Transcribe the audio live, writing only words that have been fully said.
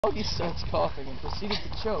Doggy starts coughing and proceeded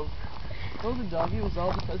to choke. Told the doggy it was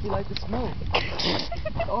all because he liked to smoke.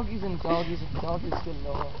 Doggies and doggies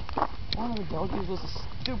galore. One of the doggies was a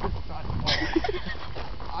stupid fat dog.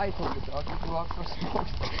 I told the doggy to go out for a smoke.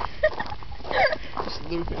 Just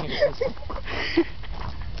looping it.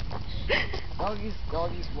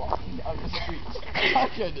 Doggies walking down the street. I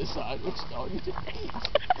can't decide which doggy to eat.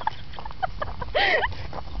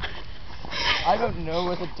 I don't know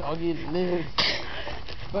where the doggy lives,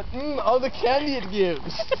 but all the candy it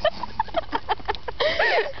gives.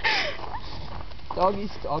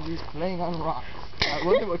 Doggies playing on rocks. I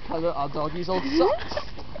wonder what color are doggies' old socks.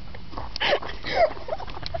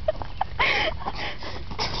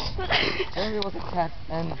 Jerry was a cat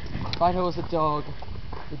and Fido was a dog.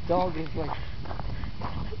 The dog is like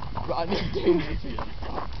Rodney Dangerfield.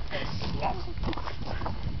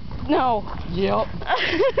 No. Yep.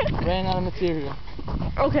 Ran out of material.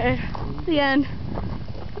 Okay. The end.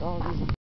 Dog is a